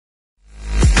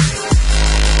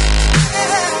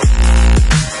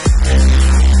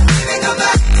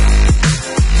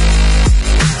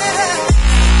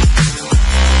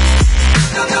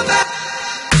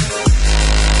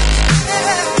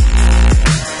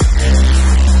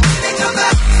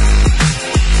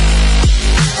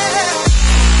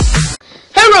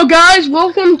guys,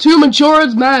 welcome to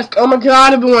Majoras-Mask. Oh my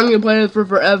god, I've been wanting to play this for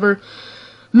forever.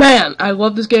 Man, I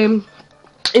love this game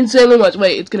insanely much.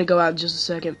 Wait, it's gonna go out in just a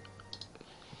second.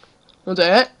 What's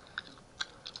that?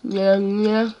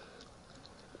 Yeah.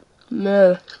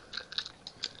 No.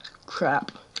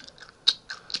 Crap.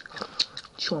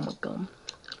 Chew on my gum.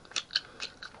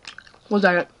 What's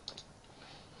that?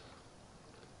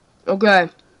 Okay.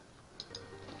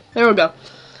 There we go.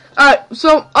 Alright,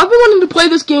 so I've been wanting to play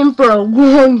this game for a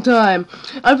long time.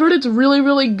 I've heard it's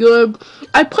really good.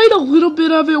 I played a little bit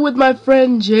of it with my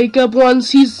friend Jacob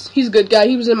once. He's a good guy.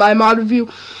 He was in my mod review.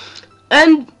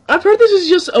 And I've heard this is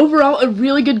just overall a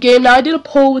really good game. Now, I did a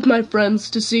poll with my friends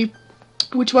to see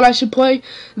which one I should play,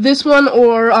 this one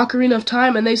or Ocarina of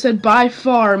Time, and they said by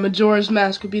far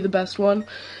Majora's-Mask would be the best one.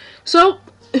 So,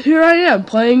 here I am,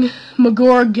 playing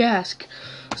Majora-mask.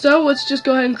 So, let's just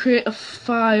go ahead and create a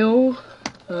file.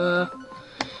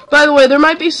 By the way, there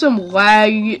might be some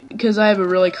lag because I have a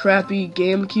really crappy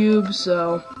GameCube,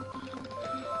 so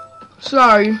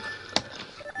sorry.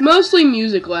 Mostly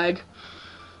music lag,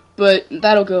 but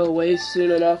that'll go away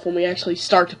soon enough when we actually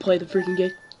start to play the freaking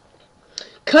game.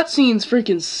 Cutscenes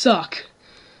freaking suck.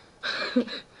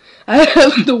 I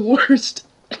have the worst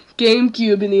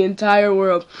GameCube in the entire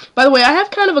world. By the way, I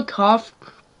have kind of a cough,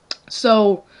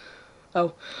 so...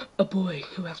 Oh, a boy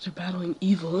who, after battling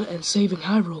evil and saving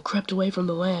Hyrule, crept away from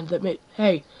the land that made...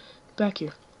 Hey, back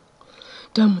here.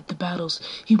 Done with the battles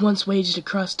he once waged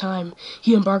across time,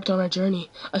 he embarked on a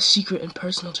journey, a secret and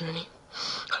personal journey.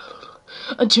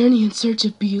 A journey in search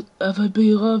of a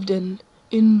beloved and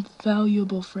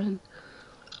invaluable friend.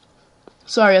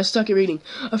 Sorry, I stuck at reading.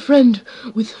 A friend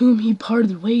with whom he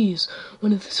parted ways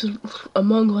when it's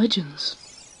among legends.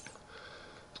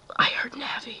 I heard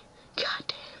Navi. God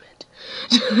damn.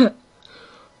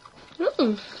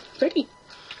 Oh, pretty.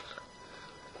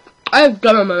 I have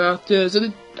gum in my mouth too,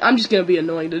 so I'm just gonna be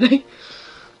annoying today.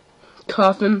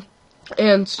 Coughing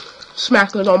and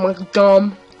smacking on my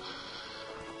gum.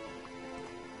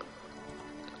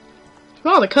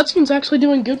 Wow, the cutscene's actually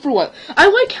doing good for one. I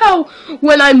like how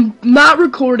when I'm not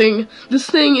recording, this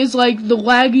thing is like the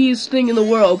laggiest thing in the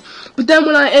world. But then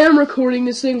when I am recording,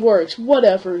 this thing works.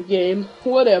 Whatever, game.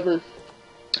 Whatever.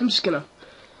 I'm just gonna...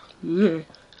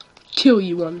 kill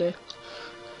you one day.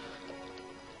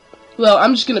 Well,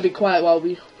 I'm just gonna be quiet while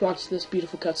we watch this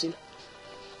beautiful cutscene.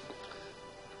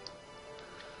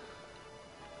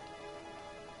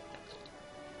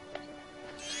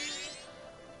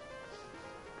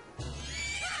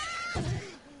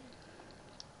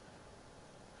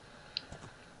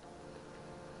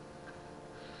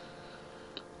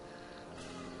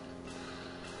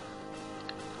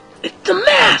 It's the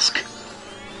mask!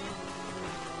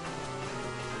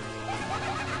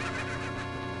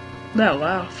 That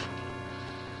laugh.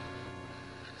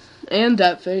 And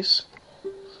that face.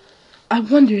 I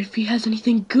wonder if he has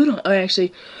anything good on... Oh,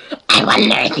 actually... I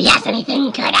wonder if he has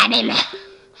anything good on him.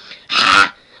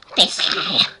 Ah, this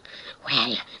guy.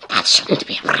 Well, that shouldn't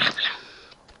be a problem.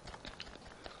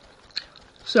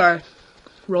 Sorry.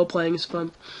 Role-playing is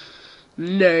fun.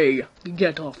 Nay,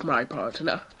 get off my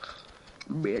partner.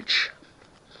 Bitch.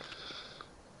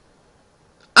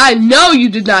 I know you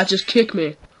did not just kick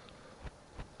me.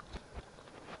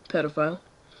 Pedophile.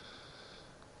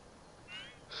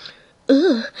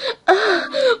 Ugh.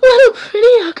 What a pretty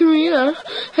ocarina.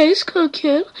 Hey, Skull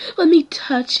Kid, let me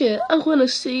touch it. I want to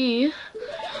see.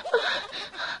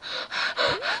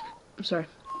 I'm sorry.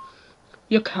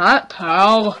 You can't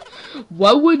tell.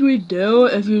 What would we do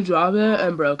if you dropped it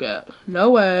and broke it? No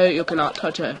way, you cannot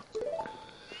touch it.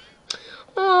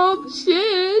 Oh,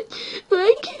 shit.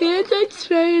 Why can't I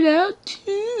try it out,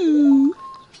 too?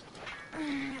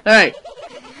 Alright.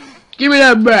 Give me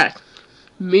that back.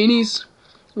 Meanies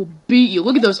will beat you.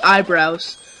 Look at those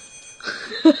eyebrows.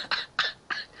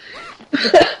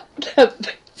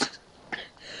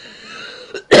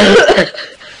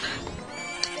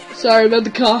 Sorry about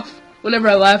the cough. Whenever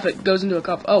I laugh, it goes into a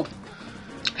cough. Oh.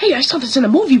 Hey, I saw this in a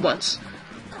movie once.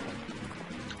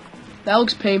 That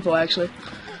looks painful, actually.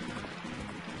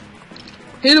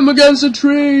 Hit him against a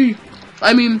tree.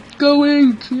 I mean,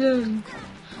 going. Yeah.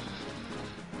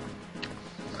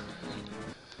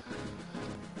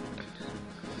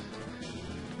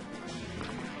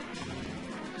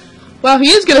 Wow, he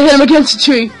is gonna hit him against a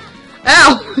tree.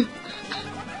 Ow!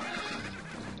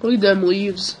 Look at them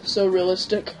leaves. So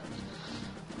realistic.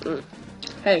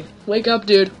 Hey, wake up,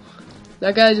 dude.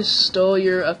 That guy just stole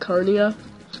your Acarnia.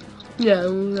 Yeah.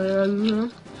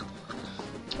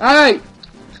 Alright.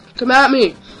 Come at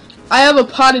me. I have a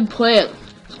potted plant.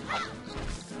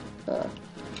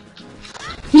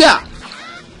 Yeah.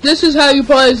 This is how you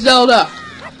play Zelda.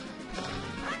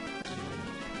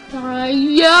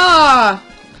 Hiya!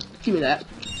 Give me that.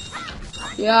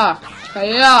 Yeah.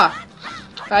 Hiya!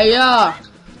 Hiya!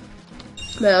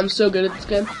 Man, I'm so good at this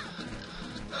game.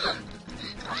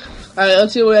 Alright,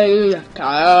 let's see what I can do.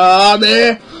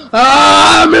 Kami!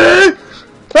 Kami!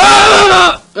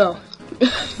 Ah! Oh.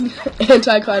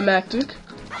 Anticlimactic.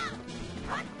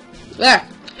 There!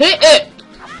 Hit it!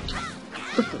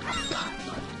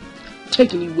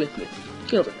 Taking you with me.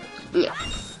 Get over here. Yeah.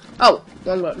 Oh,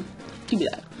 wrong button. Give me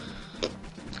that.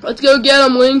 Let's go get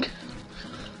him, Link.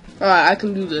 Alright, I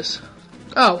can do this.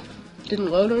 Oh,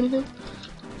 didn't load or anything?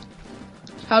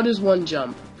 How does one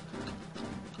jump?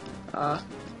 Oh,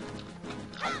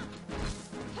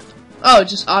 it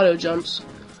just auto jumps.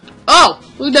 Oh,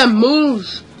 look at that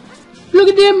moves. Look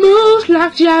at that moves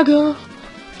like Jagger.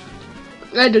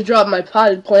 I had to drop my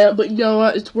potted plant, but you know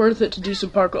what? It's worth it to do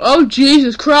some parkour. Oh,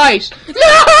 Jesus Christ!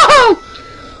 No!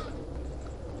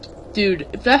 Dude,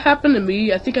 if that happened to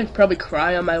me, I think I'd probably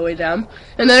cry on my way down.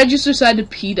 And then I just decided to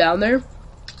pee down there.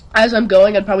 As I'm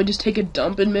going, I'd probably just take a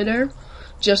dump in midair,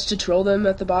 just to troll them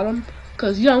at the bottom.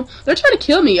 Cause you know they're trying to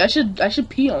kill me. I should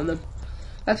pee on them.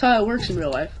 That's how it works in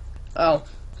real life. Oh,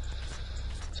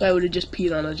 so I would have just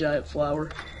peed on a giant flower.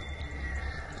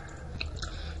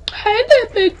 Hey there,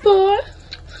 big boy.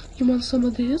 You want some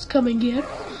of this? Come and get.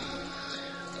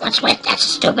 What's with that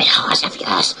stupid horse of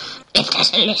yours? It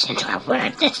doesn't listen to a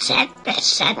word that's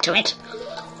said to it.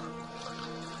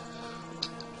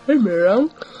 Hey,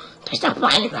 man. There's no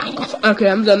point in writing a thing. Okay,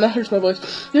 I'm done. That hurts my voice.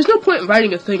 There's no point in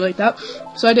writing a thing like that.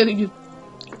 So I didn't do.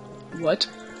 What?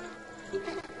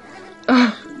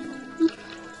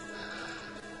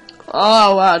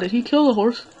 Oh, wow. Did he kill the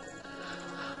horse?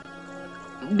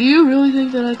 Do you really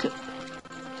think that I could?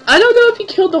 I don't know if he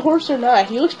killed the horse or not.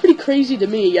 He looks pretty crazy to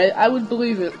me. I would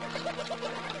believe it.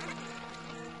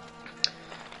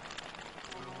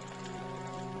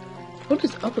 What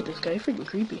is up with this guy? He's freaking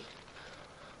creepy.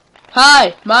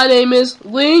 Hi, my name is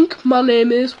Link. My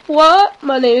name is what?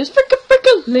 My name is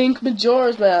frickin' Link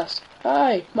Majoras-mask.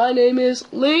 Hi, my name is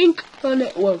Link.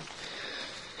 Whoa.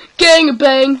 Gang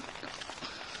bang.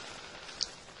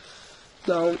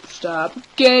 Don't stop.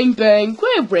 Gang bang.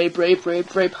 Rape.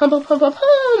 Hump.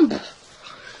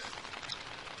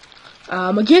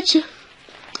 I'ma get you.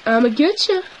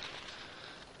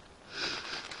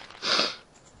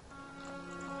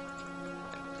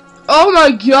 Oh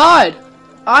my god.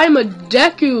 I'm a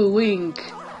Deku Link.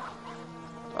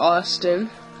 Austin.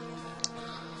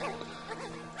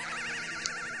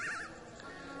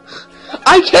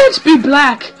 I can't be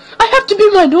black. I have to be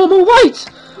my normal white.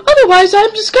 Otherwise,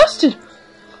 I'm disgusted.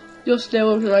 You'll stay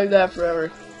with me like that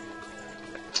forever.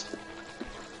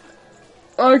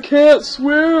 I can't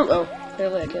swim. Oh,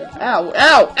 apparently I can't.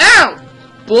 Ow.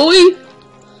 Bully.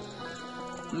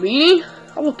 Meanie,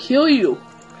 I will kill you.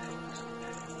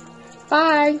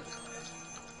 Bye.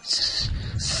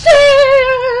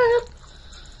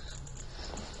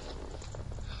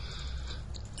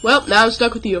 Well, now I'm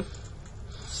stuck with you.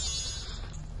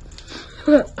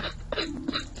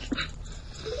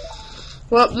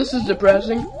 Well, this is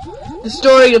depressing. The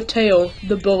story of Tail,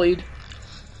 the bullied.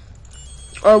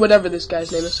 Or whatever this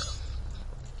guy's name is.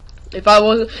 If I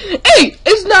wasn't... Hey!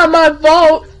 It's not my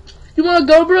fault! You wanna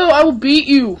go, bro? I will beat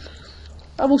you.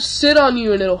 I will sit on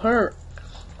you and it'll hurt.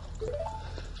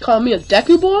 Call me a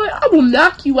Deku boy? I will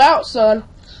knock you out, son.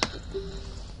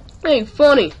 Ain't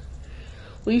funny.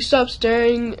 Will you stop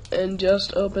staring and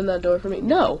just open that door for me?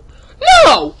 No.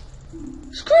 No!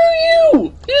 Screw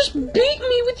you! You just beat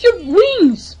me with your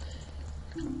wings!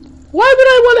 Why would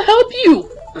I want to help you?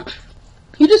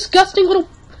 You disgusting little...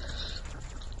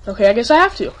 Okay, I guess I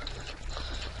have to.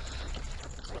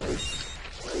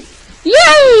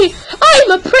 Yay!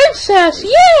 I'm a princess!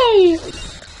 Yay!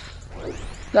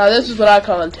 Now this is what I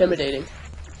call intimidating.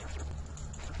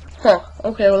 Huh.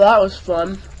 Okay, well that was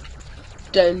fun.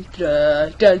 Dun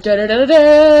dun dun dun dun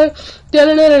dun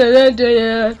dun dun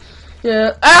dun.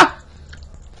 Yeah. Ah!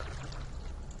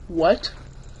 What?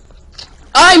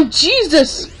 I'm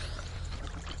Jesus!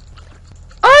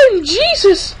 I'm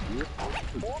Jesus!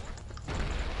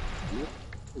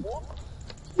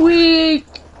 Wait.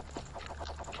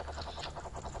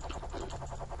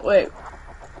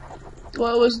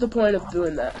 What was the point of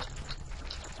doing that?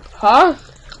 Huh?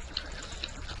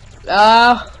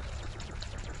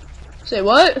 Say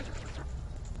what?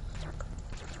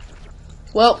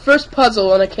 Well, first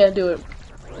puzzle and I can't do it.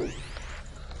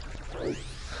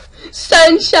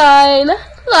 Sunshine!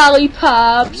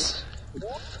 Lollipops!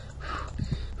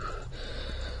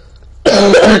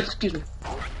 Excuse me.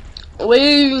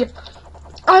 Wait!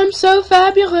 I'm so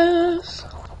fabulous!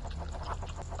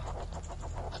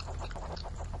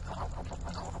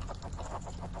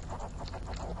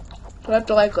 I have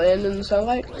to like land in the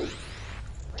sunlight.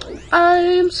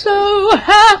 I'm so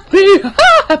happy,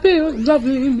 happy,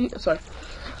 loving me. Sorry.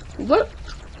 What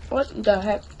the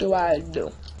heck do I do?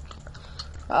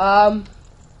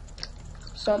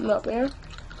 Something up here.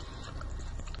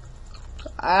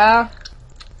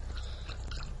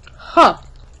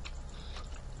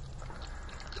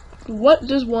 What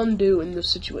does one do in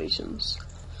those situations?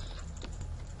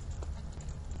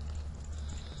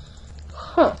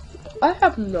 I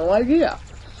have no idea.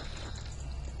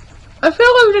 I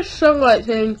feel like this sunlight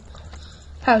thing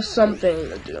has something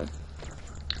to do.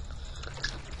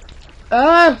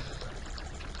 I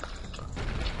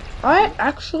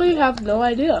actually have no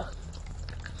idea.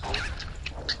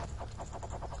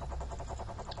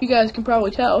 You guys can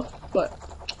probably tell, but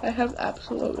I have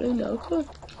absolutely no clue.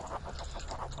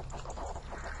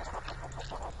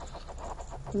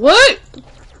 What?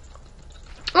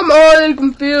 I'm already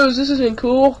confused. This isn't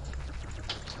cool.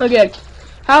 Again,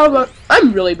 how about...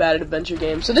 I'm really bad at adventure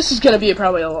games, so this is gonna be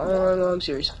probably a long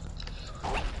series.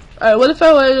 Alright, what if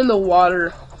I land in the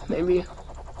water? Maybe.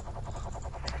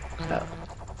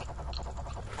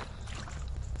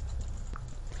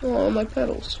 Oh, my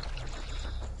pedals.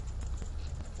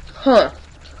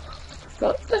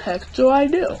 What the heck do I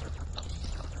do?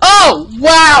 Oh,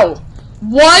 wow!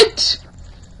 What?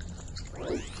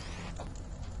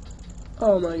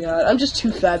 Oh my god, I'm just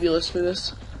too fabulous for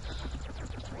this.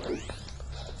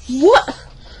 What?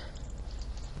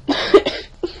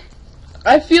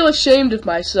 I feel ashamed of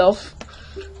myself.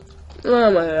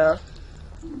 Oh my god.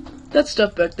 That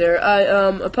stuff back there, I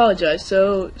apologize,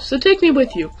 so take me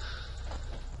with you.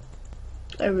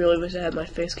 I really wish I had my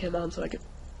face cam on so I could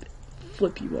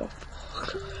flip you off.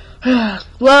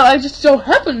 Well, I just so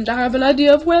happen to have an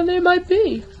idea of where they might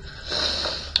be.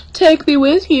 Take me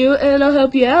with you, and I'll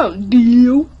help you out.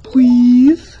 Deal,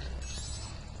 please?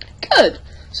 Good.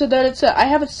 So then it's I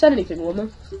haven't said anything,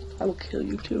 woman. I will kill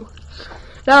you too.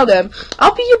 Now then,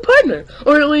 I'll be your partner,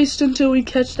 or at least until we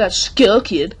catch that skull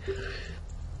kid.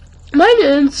 My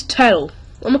name's Title.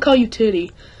 I'm gonna call you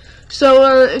Titty.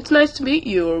 So it's nice to meet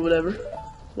you, or whatever.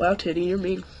 Wow, Titty, you're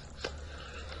mean.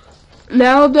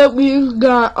 Now that we've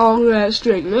got all that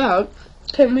straightened out,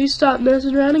 can we stop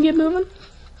messing around and get moving?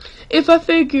 If I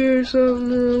figure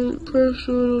something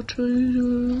personal to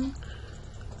you.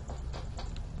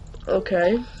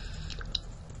 Okay.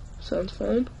 Sounds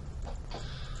fine.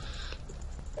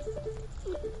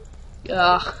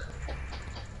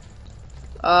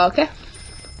 Okay.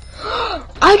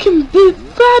 I can be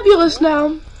fabulous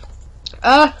now.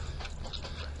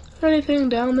 Anything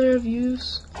down there of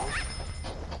use?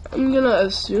 I'm gonna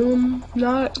assume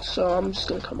not, so I'm just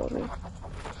gonna come over here.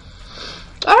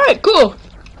 Alright, cool.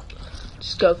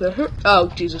 Just go through here. Oh,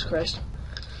 Jesus Christ.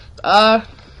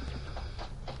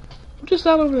 Just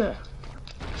out over there.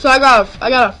 So I got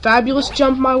a fabulous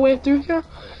jump my way through here.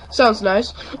 Sounds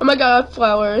nice. Oh my god,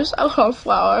 flowers. I love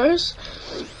flowers.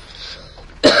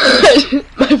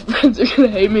 My friends are gonna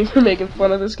hate me for making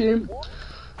fun of this game.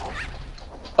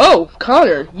 Oh,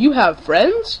 Connor, you have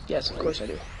friends? Yes, of course I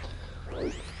do.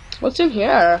 What's in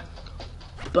here?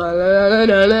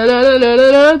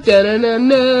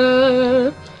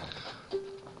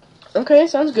 Okay,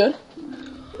 sounds good.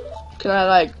 Can I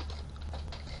like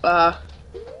oh,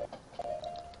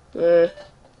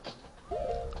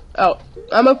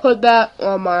 I'm gonna put that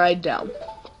on my down.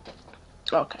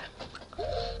 Okay.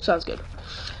 Sounds good.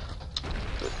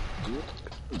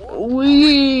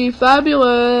 Wee,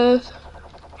 fabulous.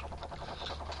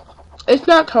 It's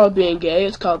not called being gay,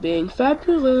 it's called being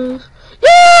fabulous.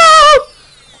 Yeah!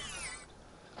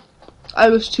 I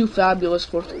was too fabulous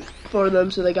for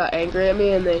them, so they got angry at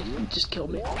me and they just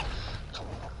killed me.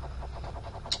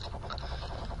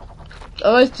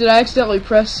 Oh, did I accidentally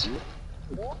press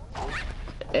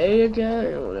A again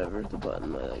or whatever the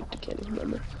button? I can't even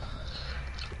remember.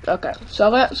 Okay, so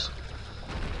let's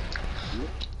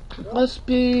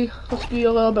be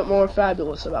a little bit more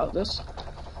fabulous about this.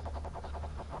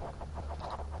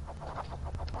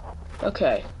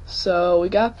 Okay, so we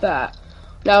got that.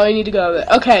 Now we need to go there.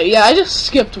 Okay, yeah, I just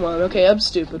skipped one. Okay, I'm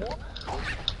stupid.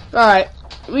 Alright,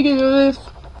 we can do this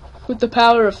with the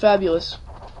power of fabulous.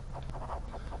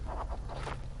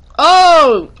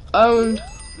 Oh!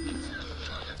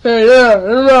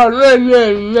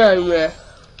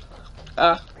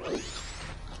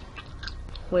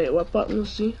 Wait, what button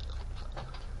was he?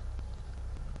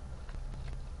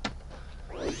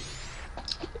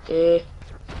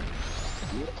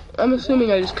 I'm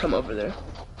assuming I just come over there.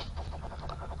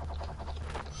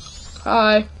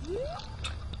 Hi.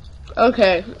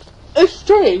 Okay. It's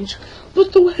strange,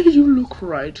 but the way you look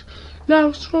right.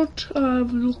 Now, sort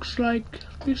of looks like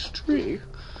this tree.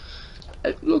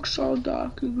 It looks all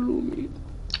dark and gloomy.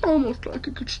 Almost like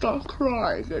I could start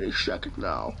crying any second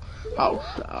now. How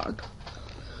sad.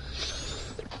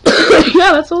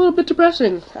 Yeah, that's a little bit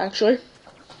depressing, actually.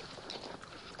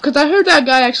 Because I heard that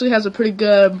guy actually has a pretty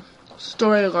good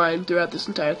storyline throughout this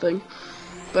entire thing.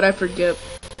 But I forget.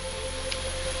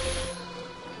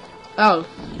 Oh,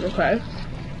 okay.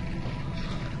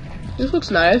 This looks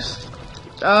nice.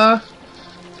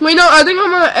 Wait, no, I think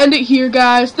I'm gonna end it here,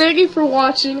 guys. Thank you for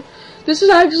watching. This is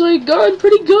actually going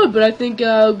pretty good, but I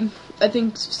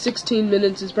think 16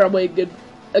 minutes is probably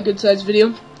a good sized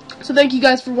video. So thank you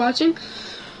guys for watching.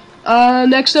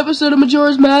 Next episode of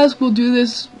Majora's-Mask, we'll do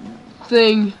this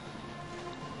thing.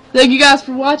 Thank you guys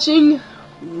for watching.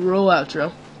 Roll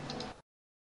outro.